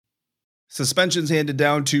Suspensions handed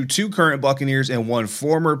down to 2 current Buccaneers and 1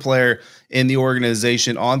 former player in the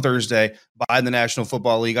organization on Thursday by the National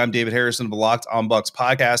Football League. I'm David Harrison of the Locked On Bucs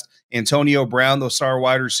podcast. Antonio Brown, the star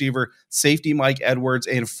wide receiver, safety Mike Edwards,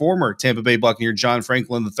 and former Tampa Bay Buccaneer John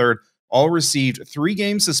Franklin III all received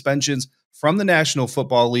 3-game suspensions from the National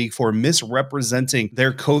Football League for misrepresenting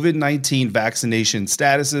their COVID-19 vaccination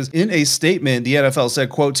statuses. In a statement, the NFL said,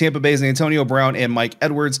 quote, Tampa Bay's Antonio Brown and Mike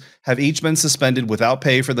Edwards have each been suspended without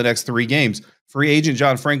pay for the next 3 games. Free agent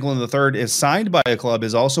John Franklin III, if signed by a club,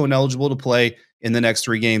 is also ineligible to play in the next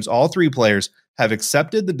 3 games. All 3 players have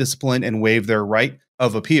accepted the discipline and waived their right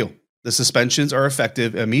of appeal. The suspensions are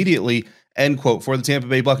effective immediately, end quote. For the Tampa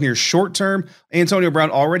Bay Buccaneers short term, Antonio Brown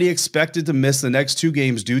already expected to miss the next 2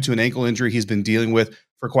 games due to an ankle injury he's been dealing with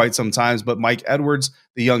for quite some time. But Mike Edwards,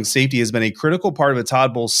 the young safety, has been a critical part of a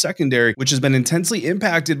Todd Bowles secondary, which has been intensely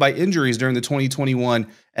impacted by injuries during the 2021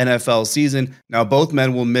 NFL season. Now, both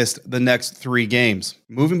men will miss the next 3 games.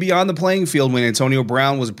 Moving beyond the playing field, when Antonio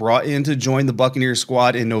Brown was brought in to join the Buccaneers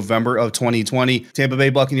squad in November of 2020, Tampa Bay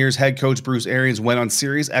Buccaneers head coach Bruce Arians went on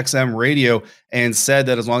Sirius XM radio and said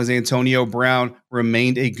that as long as Antonio Brown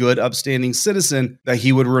remained a good, upstanding citizen, that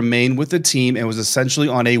he would remain with the team and was essentially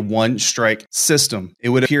on a 1-strike system. It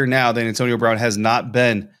would appear now that Antonio Brown has not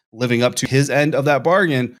been living up to his end of that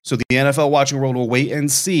bargain, so the NFL watching world will wait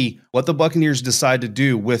and see what the Buccaneers decide to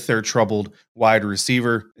do with their troubled wide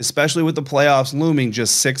receiver, especially with the playoffs looming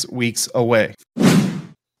just 6 weeks away.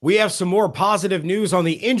 We have some more positive news on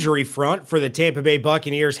the injury front for the Tampa Bay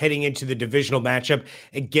Buccaneers heading into the divisional matchup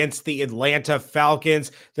against the Atlanta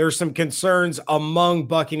Falcons. There's some concerns among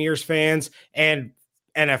Buccaneers fans and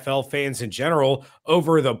NFL fans in general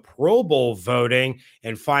over the Pro Bowl voting.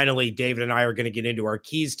 And finally, David and I are going to get into our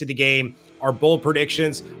keys to the game, our bold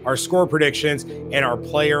predictions, our score predictions, and our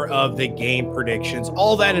player of the game predictions.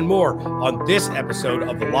 All that and more on this episode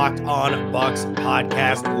of the Locked On Bucs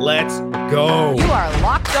podcast. Let's go. You are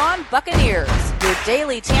Locked On Buccaneers, your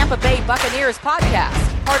daily Tampa Bay Buccaneers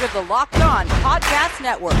podcast, part of the Locked On Podcast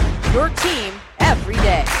Network, your team every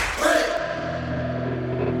day.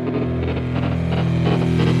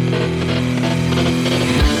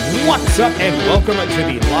 What's up, and welcome to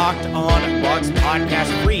the Locked On Bucs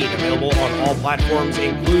podcast, free and available on all platforms,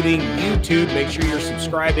 including YouTube. Make sure you're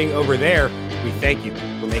subscribing over there. We thank you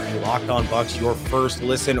for making Locked On Bucs your first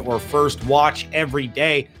listen or first watch every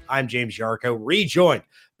day. I'm James Yarko, rejoined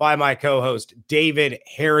by my co-host, David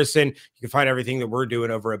Harrison. You can find everything that we're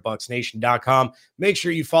doing over at BucsNation.com. Make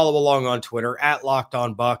sure you follow along on Twitter at Locked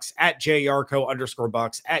On Bucs, at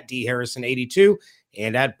JYarko_Bucs, at DHarrison82,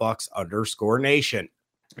 and at Bucs_Nation.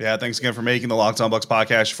 Yeah, thanks again for making the Locked On Bucs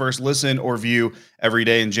podcast first listen or view every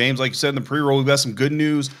day. And James, like you said in the pre-roll, we've got some good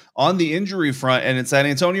news on the injury front, and it's that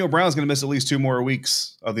Antonio Brown is going to miss at least 2 more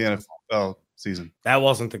weeks of the NFL season. That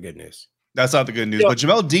wasn't the good news. That's not the good news. But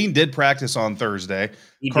Jamel Dean did practice on Thursday.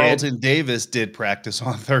 Carlton Davis did practice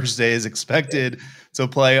on Thursday, is expected to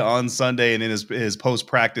play on Sunday. And in his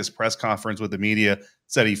post-practice press conference with the media,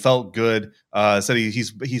 said he felt good. Said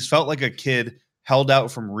he's felt like a kid held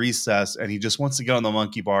out from recess, and he just wants to get on the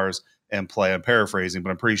monkey bars and play. I'm paraphrasing, but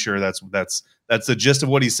I'm pretty sure that's the gist of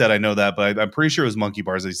what he said. I know that, but I'm pretty sure it was monkey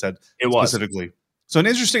bars that he said specifically. So an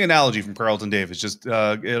interesting analogy from Carlton Davis. Just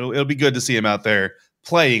it'll be good to see him out there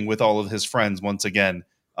playing with all of his friends once again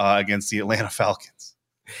against the Atlanta Falcons.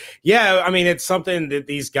 Yeah, I mean, it's something that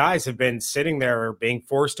these guys have been sitting there being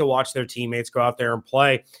forced to watch their teammates go out there and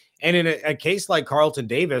play. And in a case like Carlton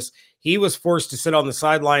Davis, he was forced to sit on the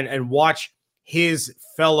sideline and watch his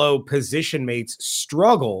fellow position mates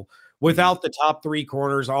struggle without the top 3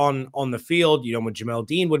 corners on the field. You know, when Jamel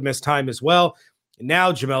Dean would miss time as well. And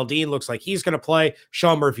now Jamel Dean looks like he's going to play.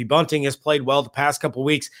 Sean Murphy-Bunting has played well the past couple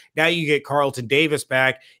weeks. Now you get Carlton Davis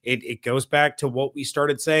back. It goes back to what we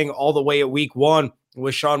started saying all the way at week 1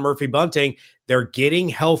 with Sean Murphy-Bunting. They're getting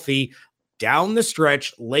healthy down the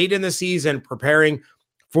stretch, late in the season, preparing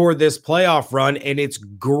for this playoff run, and it's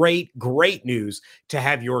great news to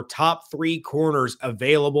have your top 3 corners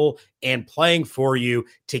available and playing for you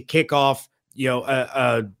to kick off,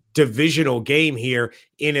 a divisional game here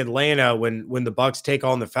in Atlanta when the Bucs take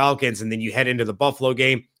on the Falcons, and then you head into the Buffalo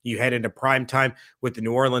game, you head into prime time with the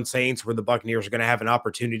New Orleans Saints, where the Buccaneers are going to have an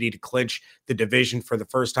opportunity to clinch the division for the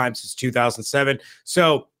first time since 2007.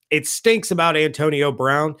 So it stinks about Antonio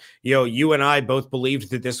Brown. You and I both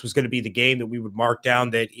believed that this was going to be the game that we would mark down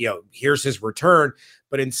that, here's his return.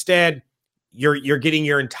 But instead, you're getting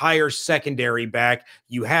your entire secondary back.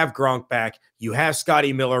 You have Gronk back. You have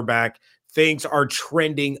Scotty Miller back. things are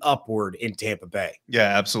trending upward in Tampa Bay.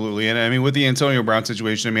 Yeah, absolutely. And I mean, with the Antonio Brown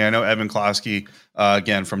situation, I mean, I know Evan Klosky,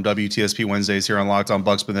 again, from WTSP Wednesdays here on Locked On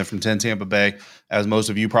Bucks, but then from 10 Tampa Bay, as most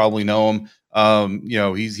of you probably know him.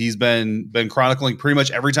 He's been chronicling pretty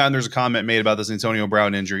much every time there's a comment made about this Antonio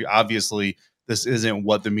Brown injury. Obviously, this isn't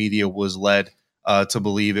what the media was led to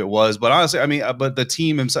believe it was. But honestly, I mean, but the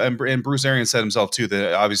team himself, and Bruce Arians said himself too,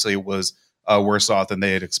 that obviously it was worse off than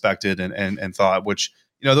they had expected and thought, which,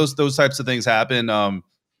 those types of things happen.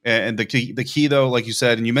 And the key though, like you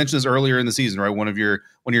said, and you mentioned this earlier in the season, right? One of your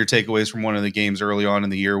takeaways from one of the games early on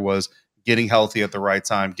in the year was getting healthy at the right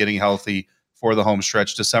time, getting healthy for the home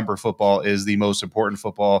stretch. December football is the most important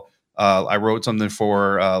football. I wrote something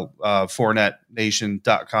for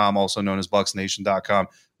FournetNation.com, also known as BucksNation.com,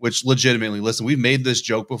 which legitimately, listen, we've made this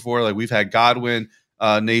joke before. Like we've had Godwin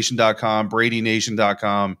Nation.com,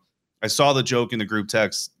 BradyNation.com. I saw the joke in the group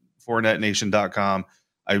text, FournetNation.com.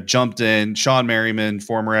 I jumped in. Sean Merriman,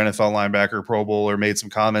 former NFL linebacker, Pro Bowler, made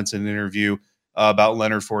some comments in an interview about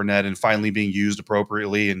Leonard Fournette and finally being used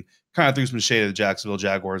appropriately, and kind of threw some shade at the Jacksonville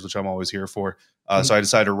Jaguars, which I'm always here for. So I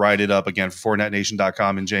decided to write it up again for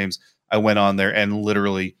FournetNation.com. And James, I went on there and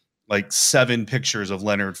literally like 7 pictures of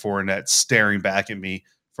Leonard Fournette staring back at me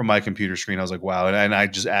from my computer screen. I was like, wow. And I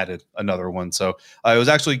just added another one. So it was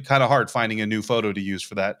actually kind of hard finding a new photo to use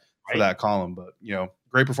for that column. But,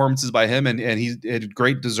 great performances by him. And he had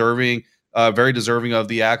very deserving of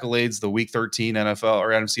the accolades, the Week 13 NFL or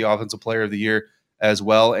NFC Offensive Player of the Year as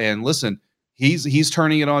well. And listen, he's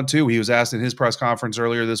turning it on too. He was asked in his press conference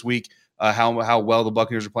earlier this week how well the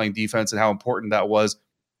Buccaneers are playing defense and how important that was.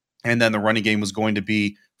 And then the running game was going to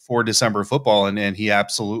be for December football. And he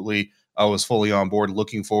absolutely was fully on board,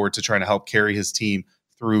 looking forward to trying to help carry his team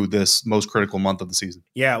through this most critical month of the season.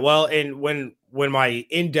 Yeah, well, and when my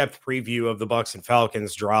in-depth preview of the Bucks and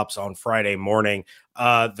Falcons drops on Friday morning,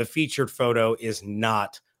 the featured photo is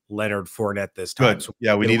not Leonard Fournette this time. Good. So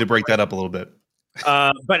yeah, we need to break that up a little bit.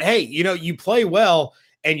 But hey, you play well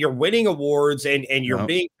and you're winning awards and you're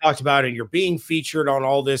being talked about and you're being featured on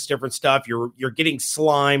all this different stuff. You're getting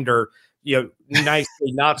slimed or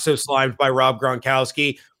nicely not so slimed by Rob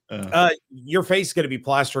Gronkowski. Your face is going to be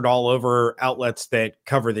plastered all over outlets that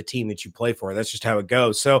cover the team that you play for. That's just how it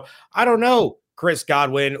goes. So I don't know, Chris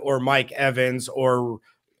Godwin or Mike Evans or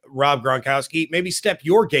Rob Gronkowski, maybe step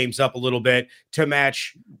your games up a little bit to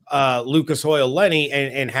match Lucas Oil Lenny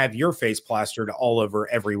and have your face plastered all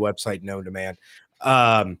over every website known to man.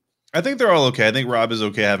 I think they're all okay. I think Rob is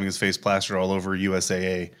okay having his face plastered all over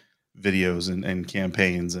USAA videos and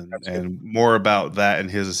campaigns and more about that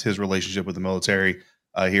and his relationship with the military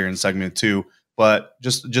here in segment 2. But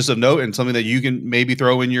just a note and something that you can maybe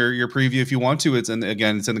throw in your preview if you want to. It's in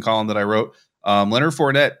the column that I wrote. Leonard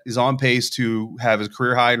Fournette is on pace to have his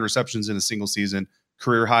career high in receptions in a single season,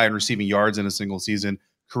 career high in receiving yards in a single season,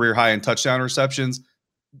 career high in touchdown receptions,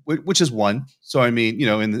 which is 1. So, I mean,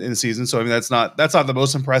 in the season. So, I mean, that's not the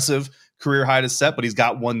most impressive career high to set, but he's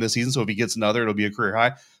got 1 this season. So if he gets another, it'll be a career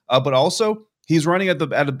high. But also he's running at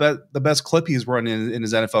the best clip he's run in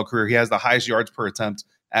his NFL career. He has the highest yards per attempt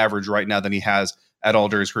average right now than he has at all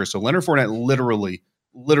during his career. So Leonard Fournette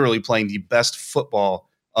literally playing the best football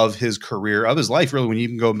of his career, of his life, really, when you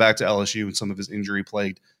even go back to LSU and some of his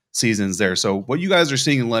injury-plagued seasons there. So what you guys are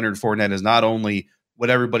seeing in Leonard Fournette is not only what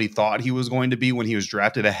everybody thought he was going to be when he was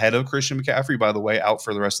drafted ahead of Christian McCaffrey, by the way, out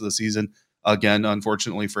for the rest of the season, again,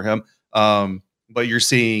 unfortunately for him. But you're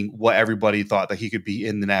seeing what everybody thought that he could be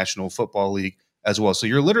in the National Football League as well. So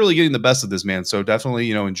you're literally getting the best of this man. So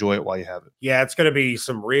definitely, enjoy it while you have it. Yeah, it's going to be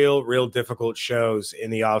some real difficult shows in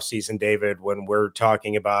the offseason, David, when we're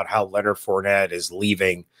talking about how Leonard Fournette is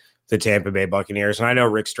leaving the Tampa Bay Buccaneers. And I know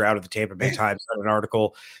Rick Stroud of the Tampa Bay Times had an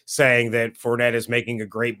article saying that Fournette is making a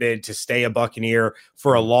great bid to stay a Buccaneer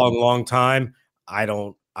for a long time. I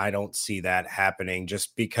don't see that happening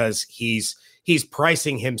just because he's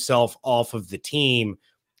pricing himself off of the team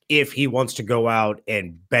if he wants to go out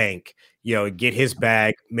and bank, get his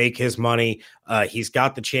bag, make his money. He's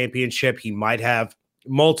got the championship. He might have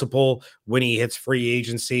multiple when he hits free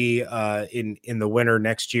agency in the winter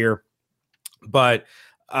next year. But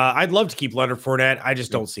I'd love to keep Leonard Fournette. I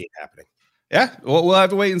just don't see it happening. Yeah, well, we'll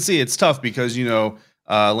have to wait and see. It's tough because,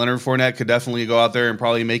 Leonard Fournette could definitely go out there and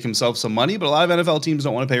probably make himself some money, but a lot of NFL teams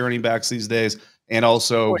don't want to pay running backs these days. And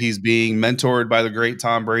also he's being mentored by the great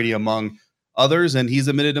Tom Brady among others. And he's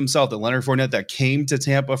admitted himself that Leonard Fournette that came to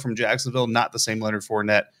Tampa from Jacksonville, not the same Leonard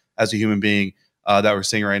Fournette as a human being that we're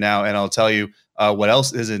seeing right now. And I'll tell you what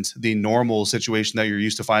else isn't the normal situation that you're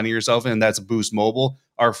used to finding yourself in. That's Boost Mobile.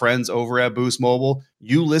 Our friends over at Boost Mobile,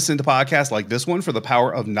 you listen to podcasts like this one for the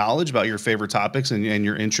power of knowledge about your favorite topics and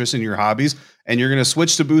your interests and your hobbies. And you're going to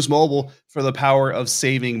switch to Boost Mobile for the power of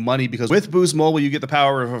saving money, because with Boost Mobile, you get the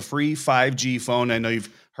power of a free 5G phone. I know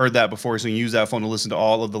you've heard that before, so you can use that phone to listen to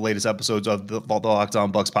all of the latest episodes of the Locked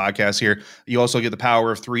On Bucks podcast here. You also get the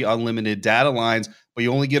power of 3 unlimited data lines, but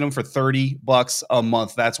you only get them for $30 a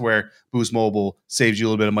month. That's where Boost Mobile saves you a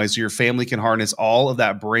little bit of money, so your family can harness all of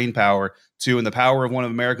that brain power too, and the power of one of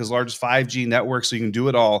America's largest 5G networks, so you can do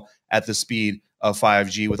it all at the speed of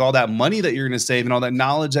 5G. With all that money that you're going to save and all that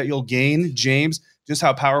knowledge that you'll gain, James, just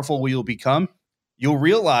how powerful will you become? You'll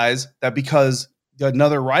realize that because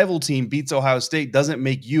another rival team beats Ohio State doesn't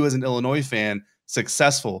make you as an Illinois fan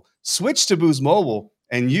successful. Switch to Boost Mobile,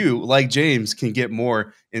 and you, like James, can get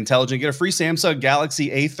more intelligent. Get a free Samsung Galaxy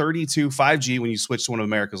A32 5G when you switch to one of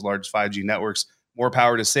America's largest 5G networks. More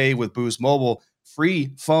power to save with Boost Mobile.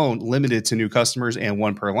 Free phone limited to new customers and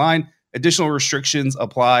 1 per line. Additional restrictions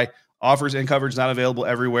apply. Offers and coverage not available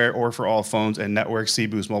everywhere or for all phones and networks. See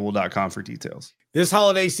boostmobile.com for details. This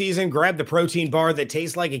holiday season, grab the protein bar that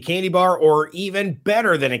tastes like a candy bar, or even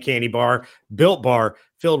better than a candy bar, Built Bar,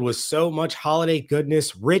 filled with so much holiday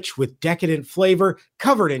goodness, rich with decadent flavor,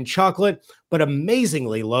 covered in chocolate, but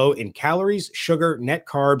amazingly low in calories, sugar, net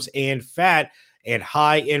carbs, and fat, and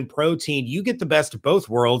high in protein. You get the best of both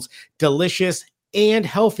worlds, delicious and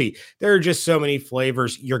healthy. There are just so many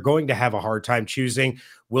flavors. You're going to have a hard time choosing.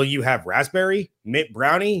 Will you have raspberry, mint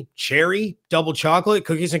brownie, cherry, double chocolate,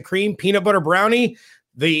 cookies and cream, peanut butter brownie?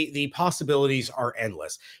 The possibilities are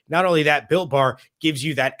endless. Not only that, Built Bar gives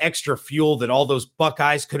you that extra fuel that all those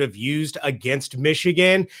Buckeyes could have used against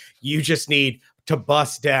Michigan. You just need to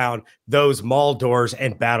bust down those mall doors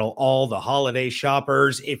and battle all the holiday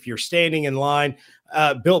shoppers. If you're standing in line,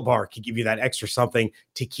 Built Bar can give you that extra something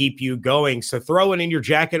to keep you going. So throw it in your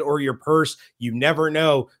jacket or your purse. You never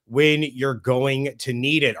know when you're going to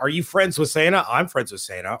need it. Are you friends with Santa? I'm friends with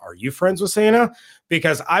Santa. Are you friends with Santa?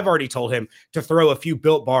 Because I've already told him to throw a few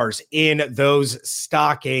Built Bars in those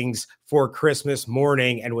stockings for Christmas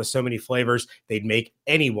morning. And with so many flavors, they'd make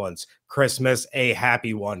anyone's Christmas a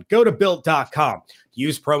happy one. Go to Built.com.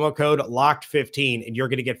 Use promo code LOCKED15 and you're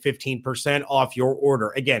going to get 15% off your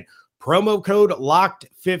order. Again, promo code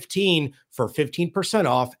LOCKED15 for 15%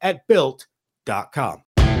 off at Built.com.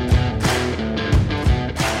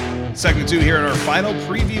 Segment 2 here in our final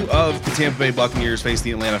preview of the Tampa Bay Buccaneers face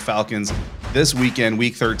the Atlanta Falcons this weekend,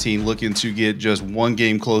 Week 13, looking to get just one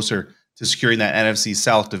game closer to securing that NFC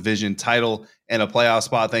South Division title and a playoff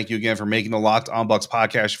spot. Thank you again for making the Locked On Bucks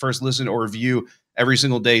podcast first listen or review every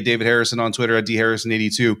single day. David Harrison on Twitter at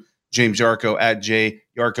DHarrison82, James Yarko at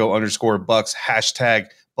JYarko_Bucks, hashtag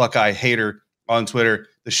Buckeye Hater on Twitter,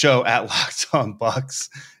 the show at Locked On Bucks.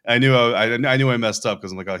 I knew I messed up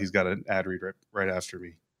because I'm like, oh, he's got an ad read right after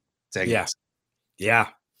me. Dang it. Yeah.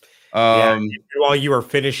 While you were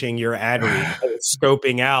finishing your ad read,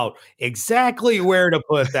 scoping out exactly where to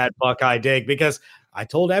put that Buckeye dig, because I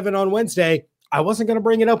told Evan on Wednesday I wasn't going to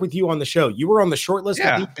bring it up with you on the show. You were on the short list.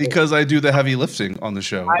 Yeah, because I do the heavy lifting on the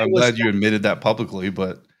show. I'm glad you admitted that publicly,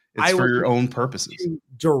 but it's for your own purposes.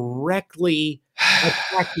 Directly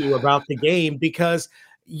attack you about the game because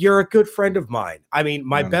you're a good friend of mine. I mean,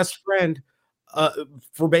 my best friend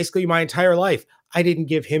for basically my entire life. I didn't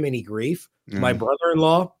give him any grief. My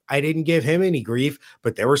brother-in-law, I didn't give him any grief,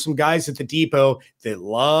 but there were some guys at the depot that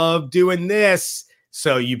loved doing this.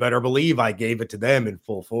 So you better believe I gave it to them in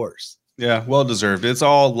full force. Yeah, well deserved. It's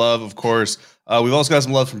all love, of course. We've also got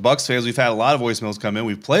some love from Bucks fans. We've had a lot of voicemails come in.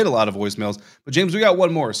 We've played a lot of voicemails. But, James, we got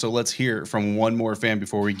one more. So let's hear from one more fan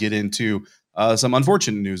before we get into some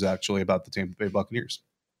unfortunate news, actually, about the Tampa Bay Buccaneers.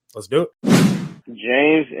 Let's do it.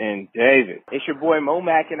 James and David. It's your boy Mo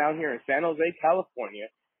Mackin out here in San Jose, California.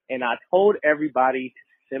 And I told everybody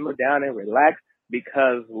to simmer down and relax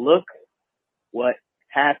because look what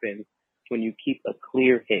happens when you keep a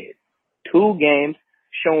clear head. 2 games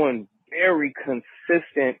showing very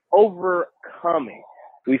consistent overcoming.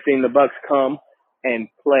 We've seen the Bucks come and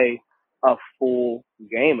play a full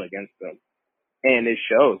game against them. And it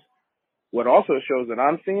shows. What also shows that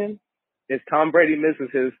I'm seeing is Tom Brady misses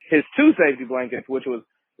his 2 safety blankets, which was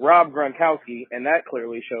Rob Gronkowski, and that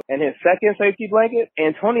clearly shows. And his second safety blanket,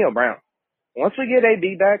 Antonio Brown. Once we get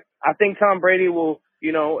AB back, I think Tom Brady will,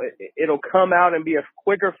 it'll come out and be a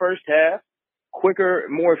quicker first half, quicker,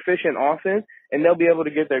 more efficient offense, and they'll be able to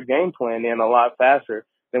get their game plan in a lot faster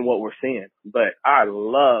than what we're seeing. But I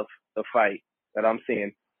love the fight that I'm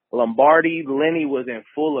seeing Lombardi Lenny was in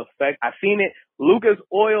full effect. I seen it. Lucas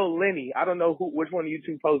Oil Lenny. I don't know which one of you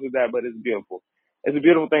two posted that, but it's beautiful. It's a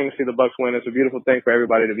beautiful thing to see the Bucs win. It's a beautiful thing for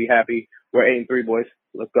everybody to be happy. We're 8-3, boys.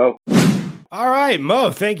 Let's go. All right,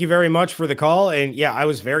 Mo, thank you very much for the call. And yeah, I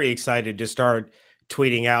was very excited to start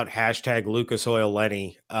tweeting out hashtag Lucas Oil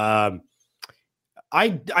Lenny.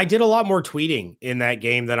 I did a lot more tweeting in that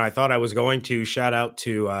game than I thought I was going to. Shout out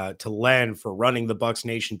to Len for running the Bucs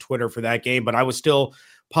Nation Twitter for that game, but I was still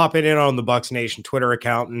popping in on the Bucs Nation Twitter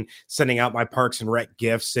account and sending out my Parks and Rec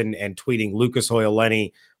gifts and tweeting Lucas Oil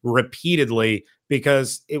Lenny repeatedly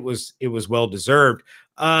because it was well deserved.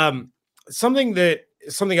 Something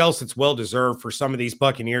else that's well deserved for some of these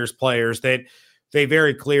Buccaneers players that they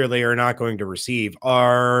very clearly are not going to receive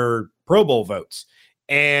are Pro Bowl votes.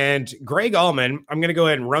 And Greg Allman, I'm going to go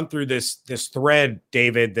ahead and run through this thread,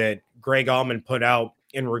 David, that Greg Allman put out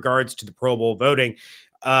in regards to the Pro Bowl voting.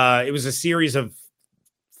 It was a series of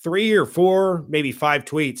 3 or 4, maybe 5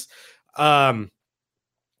 tweets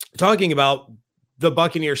talking about the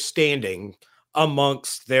Buccaneers standing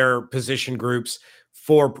amongst their position groups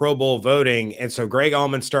for Pro Bowl voting. And so Greg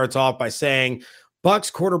Allman starts off by saying,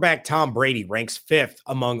 Bucs quarterback Tom Brady ranks 5th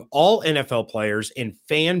among all NFL players in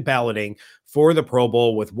fan balloting for the Pro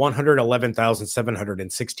Bowl with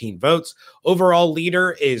 111,716 votes. Overall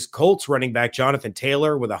leader is Colts running back Jonathan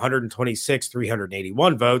Taylor with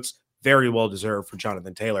 126,381 votes. Very well deserved for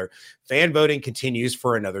Jonathan Taylor. Fan voting continues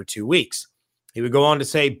for another 2 weeks. He would go on to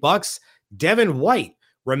say Bucs Devin White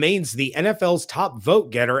remains the NFL's top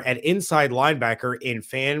vote getter at inside linebacker in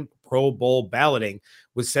fan Pro Bowl balloting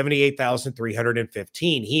with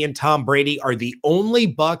 78,315. He and Tom Brady are the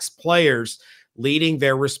only Bucs players leading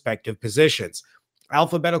their respective positions.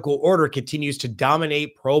 Alphabetical order continues to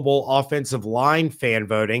dominate Pro Bowl offensive line fan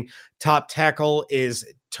voting. Top tackle is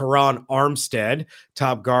Teron Armstead.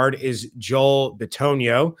 Top guard is Joel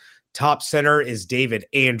Bitonio. Top center is David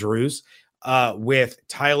Andrews, with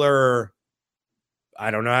Tyler, I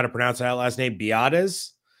don't know how to pronounce that last name,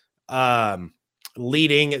 Biadasz,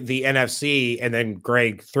 leading the NFC. And then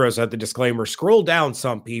Greg throws out the disclaimer, scroll down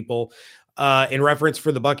some people. In reference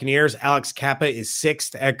for the Buccaneers, Alex Kappa is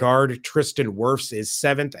 6th at guard. Tristan Wirfs is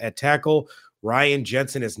 7th at tackle. Ryan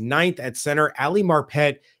Jensen is 9th at center. Ali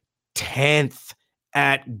Marpet, 10th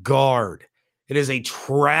at guard. It is a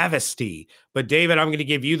travesty. But David, I'm going to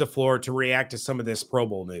give you the floor to react to some of this Pro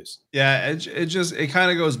Bowl news. Yeah, it kind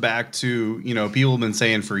of goes back to, people have been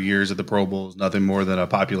saying for years that the Pro Bowl is nothing more than a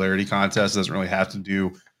popularity contest. It doesn't really have to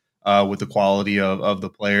do with the quality of the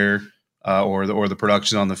player or the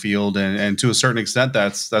production on the field. And to a certain extent,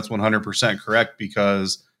 that's 100% correct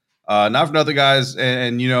because not for nothing, guys.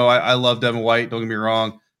 And I love Devin White. Don't get me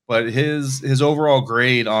wrong. But his overall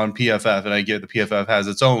grade on PFF, and I get the PFF has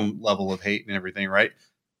its own level of hate and everything, right?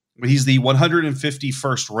 But he's the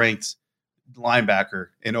 151st ranked linebacker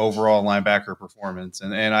in overall linebacker performance.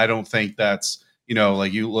 And I don't think that's,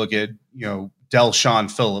 like you look at,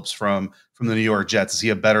 Del'Shawn Phillips from the New York Jets. Is he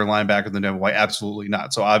a better linebacker than Devin White? Absolutely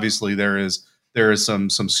not. So obviously there is some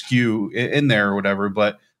skew in there or whatever.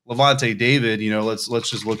 But Levante David, let's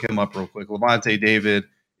just look him up real quick. Levante David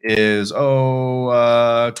is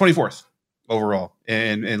 24th overall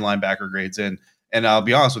in linebacker grades. And I'll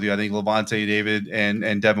be honest with you, I think Levante David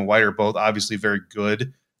and Devin White are both obviously very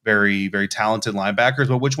good, very, very talented linebackers.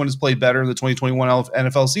 But which one has played better in the 2021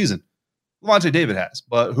 NFL season? Levante David has.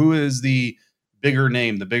 But who is the bigger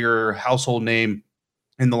name, the bigger household name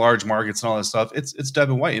in the large markets and all that stuff? It's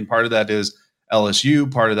Devin White. And part of that is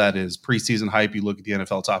LSU. Part of that is preseason hype. You look at the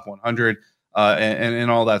NFL top 100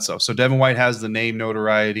 and all that stuff. So Devin White has the name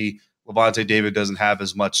notoriety. Levante David doesn't have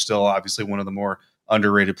as much still. Obviously one of the more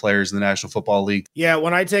underrated players in the National Football League. Yeah,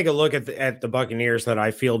 when I take a look at the Buccaneers that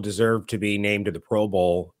I feel deserve to be named to the Pro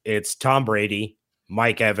Bowl, it's Tom Brady,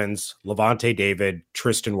 Mike Evans, Levante David,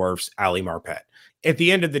 Tristan Wirfs, Ali Marpet. At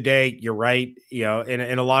the end of the day, you're right,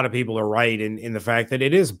 and a lot of people are right in the fact that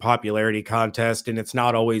it is a popularity contest, and it's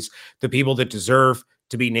not always the people that deserve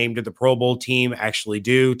to be named to the Pro Bowl team actually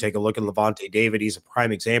do. Take a look at Levante David. He's a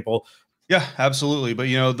prime example. Yeah, absolutely. But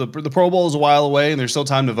the Pro Bowl is a while away, and there's still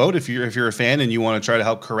time to vote. If you're a fan and you want to try to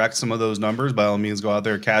help correct some of those numbers, by all means, go out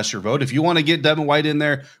there and cast your vote. If you want to get Devin White in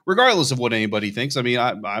there, regardless of what anybody thinks, I mean,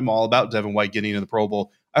 I'm all about Devin White getting into the Pro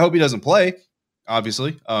Bowl. I hope he doesn't play,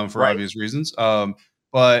 obviously, for obvious reasons.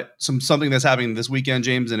 But something that's happening this weekend,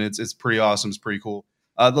 James, and it's pretty awesome. It's pretty cool.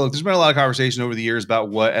 Look, there's been a lot of conversation over the years about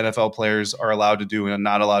what NFL players are allowed to do and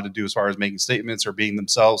not allowed to do as far as making statements or being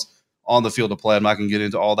themselves on the field of play. I'm not going to get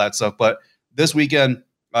into all that stuff, but this weekend,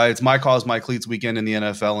 it's My Cause, My Cleats weekend in the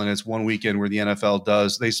NFL, and it's one weekend where the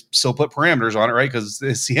NFL they still put parameters on it, right? Because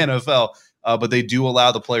it's the NFL. but they do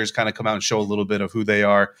allow the players kind of come out and show a little bit of who they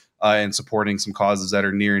are and supporting some causes that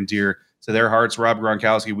are near and dear to their hearts. Rob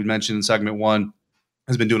Gronkowski, we mentioned in segment one,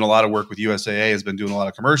 has been doing a lot of work with USAA, has been doing a lot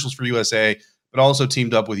of commercials for USAA, but also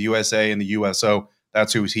teamed up with USA and the USO.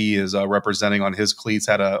 That's who he is representing on his cleats.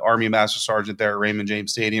 Had an Army Master Sergeant there at Raymond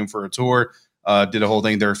James Stadium for a tour. Did a whole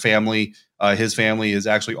thing. Their family, his family is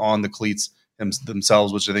actually on the cleats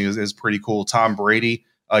themselves, which I think is pretty cool. Tom Brady,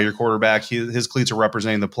 your quarterback, his cleats are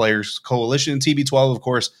representing the Players Coalition, TB12, of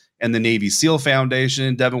course, and the Navy SEAL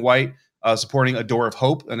Foundation. Devin White supporting A Door of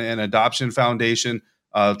Hope, an adoption foundation,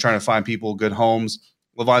 trying to find people good homes.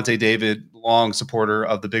 Levante David, long supporter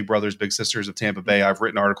of the Big Brothers Big Sisters of Tampa Bay. I've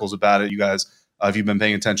written articles about it. You guys, if you've been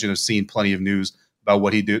paying attention, have seen plenty of news about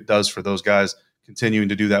what he does for those guys, continuing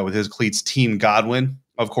to do that with his cleats. Team Godwin,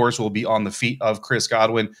 of course, will be on the feet of Chris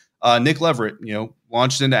Godwin. Nick Leverett,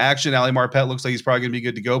 launched into action. Ali Marpet looks like he's probably going to be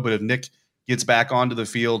good to go, but if Nick gets back onto the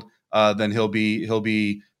field, then he'll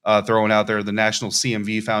be throwing out there the National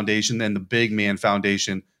CMV Foundation and the Big Man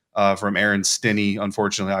Foundation from Aaron Stinney.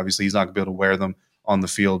 Unfortunately, obviously, he's not going to be able to wear them on the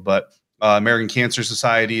field, but American Cancer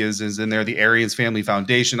Society is in there. The Arians Family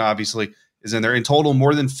Foundation, obviously, is in there. In total,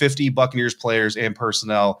 more than 50 Buccaneers players and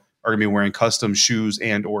personnel are going to be wearing custom shoes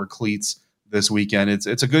and or cleats this weekend.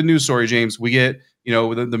 It's a good news story, James. We get,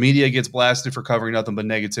 the media gets blasted for covering nothing but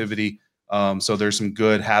negativity. So there's some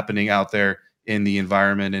good happening out there in the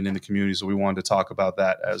environment and in the community. So we wanted to talk about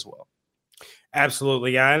that as well.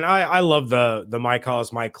 Absolutely. Yeah. And I love the My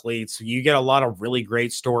Cause, My Cleats. You get a lot of really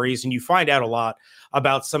great stories and you find out a lot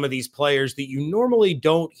about some of these players that you normally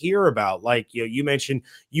don't hear about. Like, you mentioned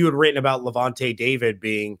you had written about Levante David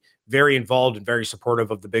being very involved and very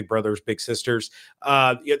supportive of the Big Brothers, Big Sisters.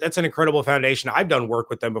 That's an incredible foundation. I've done work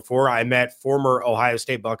with them before. I met former Ohio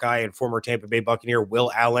State Buckeye and former Tampa Bay Buccaneer Will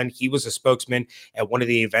Allen. He was a spokesman at one of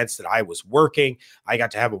the events that I was working. I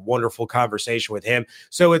got to have a wonderful conversation with him.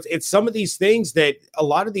 So it's some of these things that a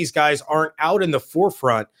lot of these guys aren't out in the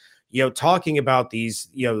forefront, talking about these,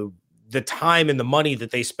 the time and the money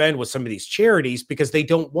that they spend with some of these charities because they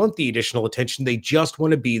don't want the additional attention. They just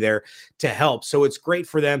want to be there to help. So it's great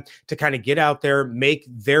for them to kind of get out there, make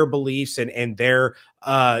their beliefs and their,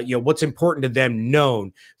 what's important to them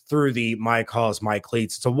known through the My Cause, My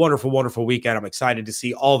Cleats. It's a wonderful, wonderful weekend. I'm excited to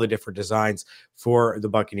see all the different designs for the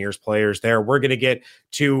Buccaneers players there. We're going to get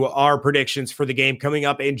to our predictions for the game coming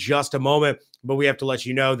up in just a moment, but we have to let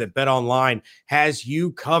you know that BetOnline has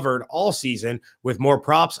you covered all season with more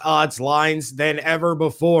props, odds, lines than ever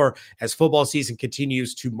before as football season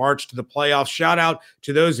continues to march to the playoffs. Shout out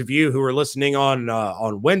to those of you who are listening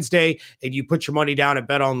on Wednesday and you put your money down at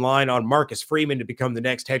BetOnline on Marcus Freeman to become the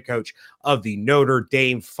next head coach of the Notre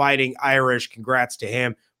Dame Fighting Irish. Congrats to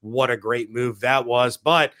him. What a great move that was.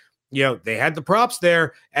 But they had the props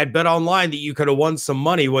there at BetOnline that you could have won some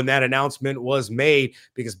money when that announcement was made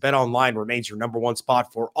because BetOnline remains your number one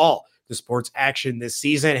spot for all the sports action this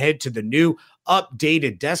season. Head to the new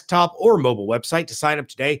updated desktop or mobile website to sign up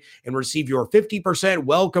today and receive your 50%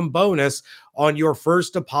 welcome bonus on your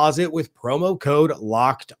first deposit with promo code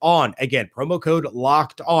Locked On. Again, promo code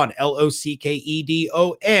Locked On, LOCKEDON,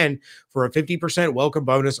 for a 50% welcome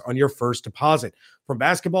bonus on your first deposit. From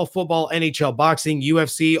basketball, football, NHL, boxing,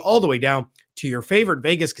 UFC, all the way down to your favorite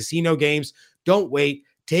Vegas casino games. Don't wait.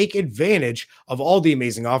 Take advantage of all the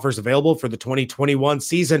amazing offers available for the 2021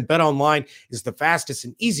 season. BetOnline is the fastest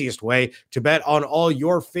and easiest way to bet on all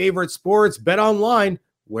your favorite sports. BetOnline,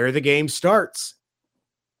 where the game starts.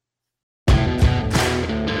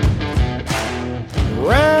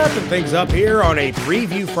 Wrapping things up here on a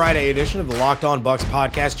Preview Friday edition of the Locked On Bucs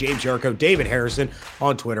podcast. James Yarko, David Harrison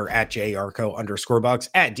on Twitter at JYarko_Bucs,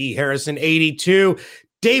 at DHarrison82.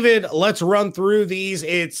 David, let's run through these.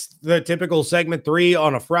 It's the typical segment 3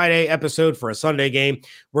 on a Friday episode for a Sunday game.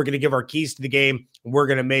 We're going to give our keys to the game. We're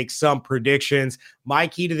going to make some predictions. My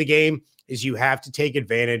key to the game is you have to take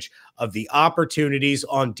advantage of the opportunities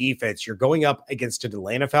on defense. You're going up against an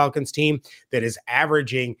Atlanta Falcons team that is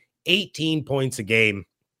averaging 18 points a game.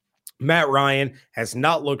 Matt Ryan has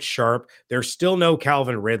not looked sharp. There's still no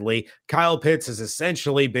Calvin Ridley. Kyle Pitts has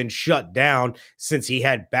essentially been shut down since he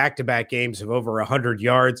had back-to-back games of over 100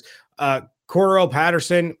 yards. Cordarrelle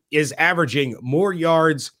Patterson is averaging more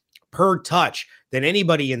yards per touch than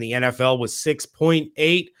anybody in the NFL with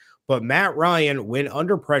 6.8. But Matt Ryan, when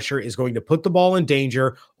under pressure, is going to put the ball in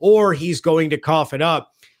danger or he's going to cough it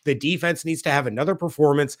up. The defense needs to have another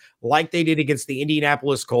performance like they did against the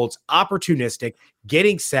Indianapolis Colts, opportunistic,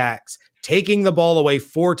 getting sacks, taking the ball away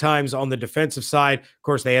 4 times on the defensive side. Of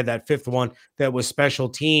course, they had that 5th one that was special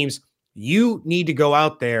teams. You need to go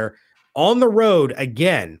out there on the road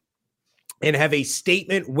again and have a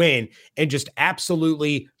statement win and just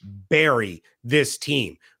absolutely bury this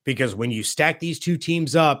team. Because when you stack these two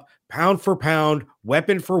teams up, pound for pound,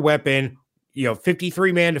 weapon for weapon,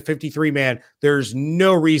 53 man to 53 man, there's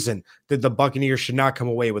no reason that the Buccaneers should not come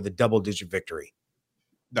away with a double-digit victory.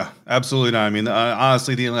 No, absolutely not. I mean,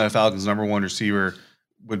 honestly, the Atlanta Falcons' number one receiver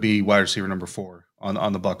would be wide receiver number 4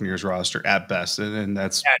 on the Buccaneers roster at best, and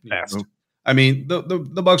that's at best. I mean, the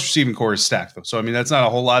Bucs receiving core is stacked, though. So, I mean, that's not a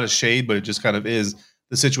whole lot of shade, but it just kind of is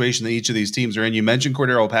the situation that each of these teams are in. You mentioned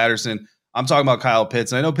Cordero Patterson. I'm talking about Kyle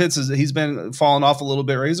Pitts. And I know Pitts he's been falling off a little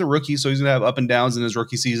bit, right? He's a rookie, so he's going to have up and downs in his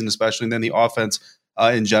rookie season, especially. And then the offense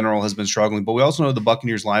in general has been struggling. But we also know the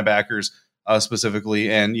Buccaneers linebackers specifically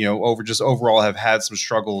and, overall have had some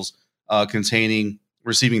struggles containing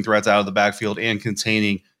receiving threats out of the backfield and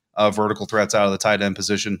containing vertical threats out of the tight end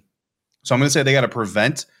position. So I'm going to say they got to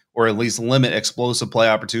prevent or at least limit explosive play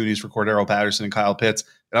opportunities for Cordero Patterson and Kyle Pitts.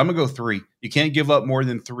 And I'm going to go 3. You can't give up more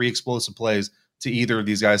than 3 explosive plays to either of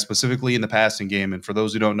these guys, specifically in the passing game. And for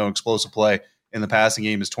those who don't know, explosive play in the passing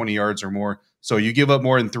game is 20 yards or more. So you give up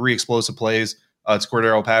more than 3 explosive plays to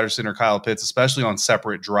Cordero Patterson or Kyle Pitts, especially on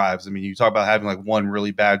separate drives. I mean, you talk about having like one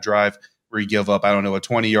really bad drive where you give up, a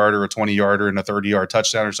 20-yarder, a 20-yarder, and a 30-yard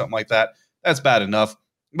touchdown or something like that. That's bad enough,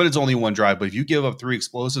 but it's only one drive. But if you give up 3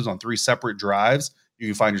 explosives on 3 separate drives, you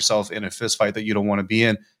can find yourself in a fist fight that you don't want to be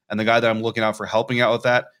in. And the guy that I'm looking out for helping out with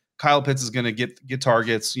that, Kyle Pitts is going to get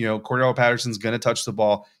targets. Cordero Patterson's going to touch the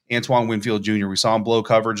ball. Antoine Winfield Jr., we saw him blow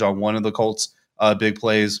coverage on one of the Colts' big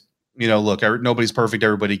plays. Look, nobody's perfect.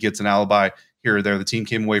 Everybody gets an alibi here or there. The team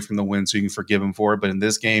came away from the win, so you can forgive him for it. But in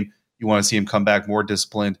this game, you want to see him come back more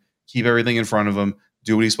disciplined, keep everything in front of him,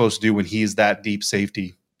 do what he's supposed to do when he's that deep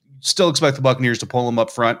safety. Still expect the Buccaneers to pull him up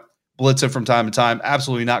front, blitz him from time to time.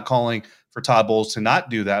 Absolutely not calling for Todd Bowles to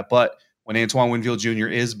not do that. But when Antoine Winfield Jr.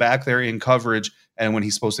 is back there in coverage and when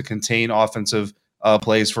he's supposed to contain offensive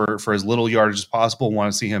plays for as little yardage as possible,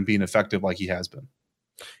 want to see him being effective like he has been.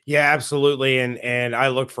 Yeah, absolutely. And I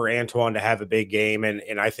look for Antoine to have a big game.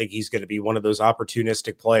 And I think he's going to be one of those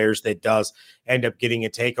opportunistic players that does end up getting a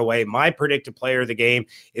takeaway. My predicted player of the game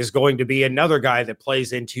is going to be another guy that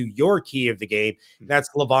plays into your key of the game.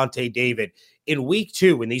 That's Levante David. In week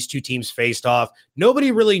 2, when these two teams faced off,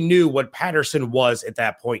 nobody really knew what Patterson was at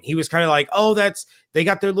that point. He was kind of like, they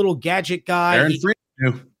got their little gadget guy.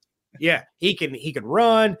 Yeah, he can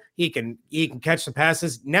run, he can catch the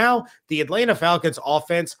passes. Now the Atlanta Falcons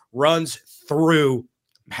offense runs through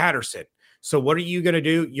Patterson. So what are you going to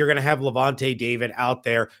do? You're going to have Levante David out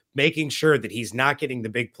there making sure that he's not getting the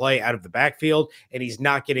big play out of the backfield and he's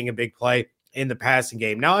not getting a big play in the passing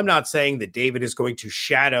game. Now, I'm not saying that David is going to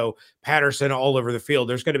shadow Patterson all over the field.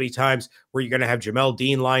 There's going to be times where you're going to have Jamel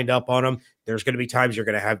Dean lined up on him. There's going to be times you're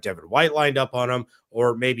going to have Devin White lined up on him,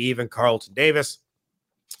 or maybe even Carlton Davis.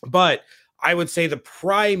 But I would say the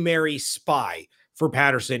primary spy for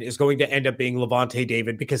Patterson is going to end up being Levante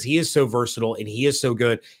David because he is so versatile and he is so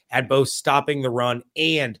good at both stopping the run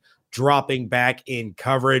and dropping back in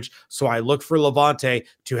coverage. So I look for Levante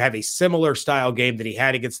to have a similar style game that he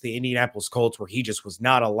had against the Indianapolis Colts, where he just was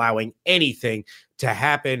not allowing anything to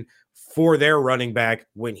happen for their running back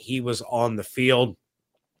when he was on the field.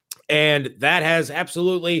 And that has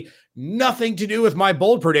absolutely nothing to do with my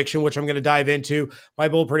bold prediction, which I'm going to dive into. My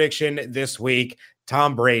bold prediction this week,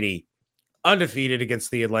 Tom Brady, undefeated against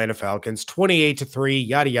the Atlanta Falcons, 28-3,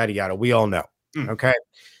 yada, yada, yada. We all know. Okay.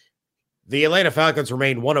 The Atlanta Falcons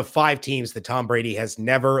remain one of 5 teams that Tom Brady has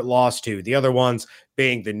never lost to. The other ones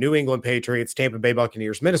being the New England Patriots, Tampa Bay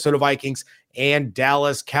Buccaneers, Minnesota Vikings, and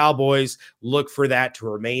Dallas Cowboys. Look for that to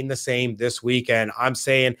remain the same this weekend. I'm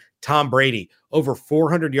saying Tom Brady, over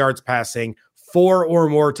 400 yards passing, 4 or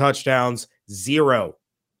more touchdowns, 0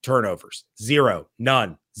 turnovers, 0,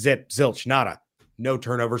 none, zip, zilch, nada. No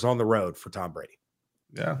turnovers on the road for Tom Brady.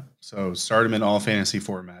 Yeah. So start him in all fantasy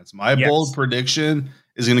formats. My bold prediction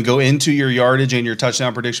is going to go into your yardage and your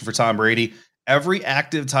touchdown prediction for Tom Brady. Every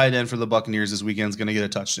active tight end for the Buccaneers this weekend is going to get a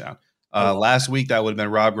touchdown. Last week, that would have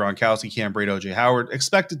been Rob Gronkowski, Cam Brate, OJ Howard.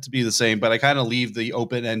 Expected to be the same, but I kind of leave the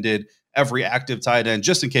open-ended every active tight end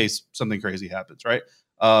just in case something crazy happens, right?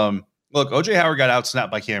 Look, OJ Howard got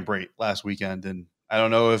out-snapped by Cam Brate last weekend, and I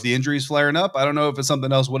don't know if the injury's flaring up. I don't know if it's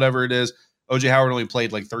something else, whatever it is. OJ Howard only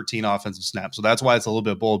played like 13 offensive snaps, so that's why it's a little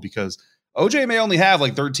bit bold, because OJ may only have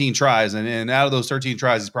like 13 tries, and out of those 13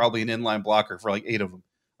 tries, he's probably an inline blocker for like 8 of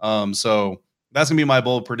them. So that's going to be my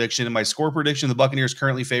bold prediction. And my score prediction, the Buccaneers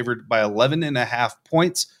currently favored by 11.5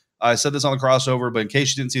 points. I said this on the crossover, but in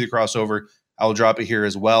case you didn't see the crossover, I'll drop it here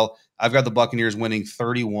as well. I've got the Buccaneers winning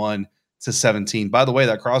 31-17. By the way,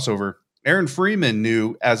 that crossover, Aaron Freeman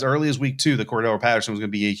knew as early as week 2 that Cordero Patterson was going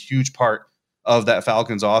to be a huge part of that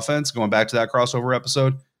Falcons offense, going back to that crossover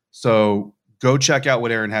episode. So go check out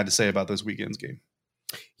what Aaron had to say about this weekend's game.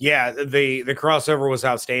 Yeah, the crossover was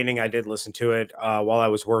outstanding. I did listen to it while I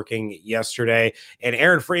was working yesterday, and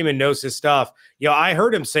Aaron Freeman knows his stuff. I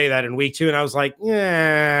heard him say that in week 2, and I was like,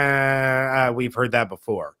 yeah, we've heard that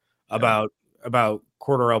before about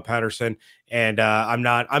Cordarrelle Patterson, and I'm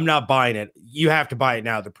not buying it. You have to buy it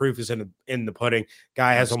now. The proof is in the pudding.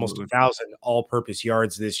 Guy has almost 1,000 all-purpose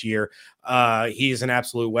yards this year. He is an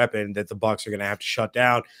absolute weapon that the Bucs are going to have to shut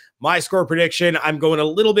down. My score prediction, I'm going a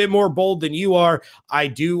little bit more bold than you are. I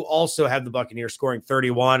do also have the Buccaneers scoring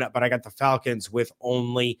 31, but I got the Falcons with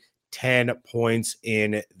only 10 points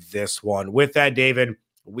in this one. With that, David,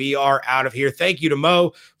 we are out of here. Thank you to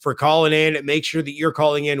Mo for calling in. Make sure that you're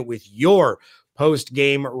calling in with your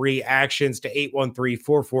post-game reactions to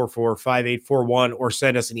 813-444-5841 or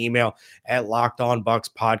send us an email at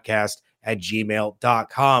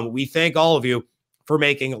lockedonbuckspodcast@gmail.com. We thank all of you for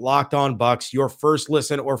making Locked On Bucs your first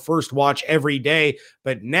listen or first watch every day.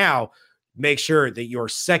 But now make sure that your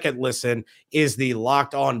second listen is the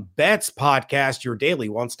Locked On Bets podcast, your daily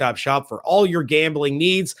one-stop shop for all your gambling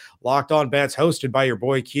needs. Locked On Bets, hosted by your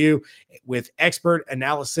boy Q, with expert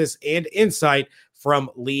analysis and insight from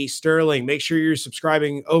Lee Sterling. Make sure you're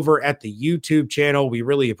subscribing over at the YouTube channel. We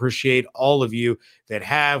really appreciate all of you that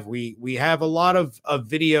have. We have a lot of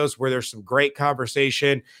videos where there's some great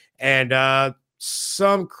conversation and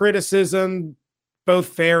some criticism, both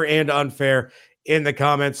fair and unfair, in the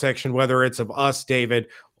comment section, whether it's of us, David,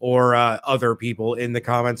 or other people in the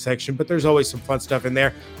comment section. But there's always some fun stuff in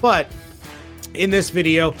there. But in this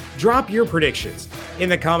video, drop your predictions in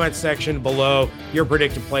the comment section below. Your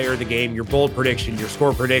predicted player of the game, your bold prediction, your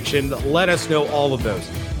score prediction. Let us know all of those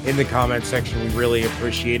in the comment section. We really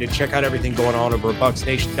appreciate it. Check out everything going on over at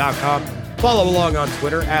BucsNation.com. Follow along on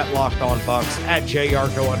Twitter at LockedOnBucs, at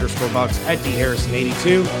JYarko_Bucks, at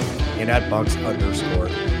DHarrison82, and at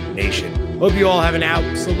Bucs_Nation. Hope you all have an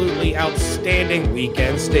absolutely outstanding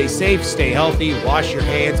weekend. Stay safe, stay healthy, wash your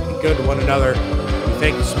hands, be good to one another.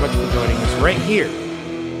 Thank you so much for joining us right here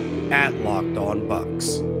at Locked On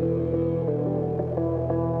Bucs.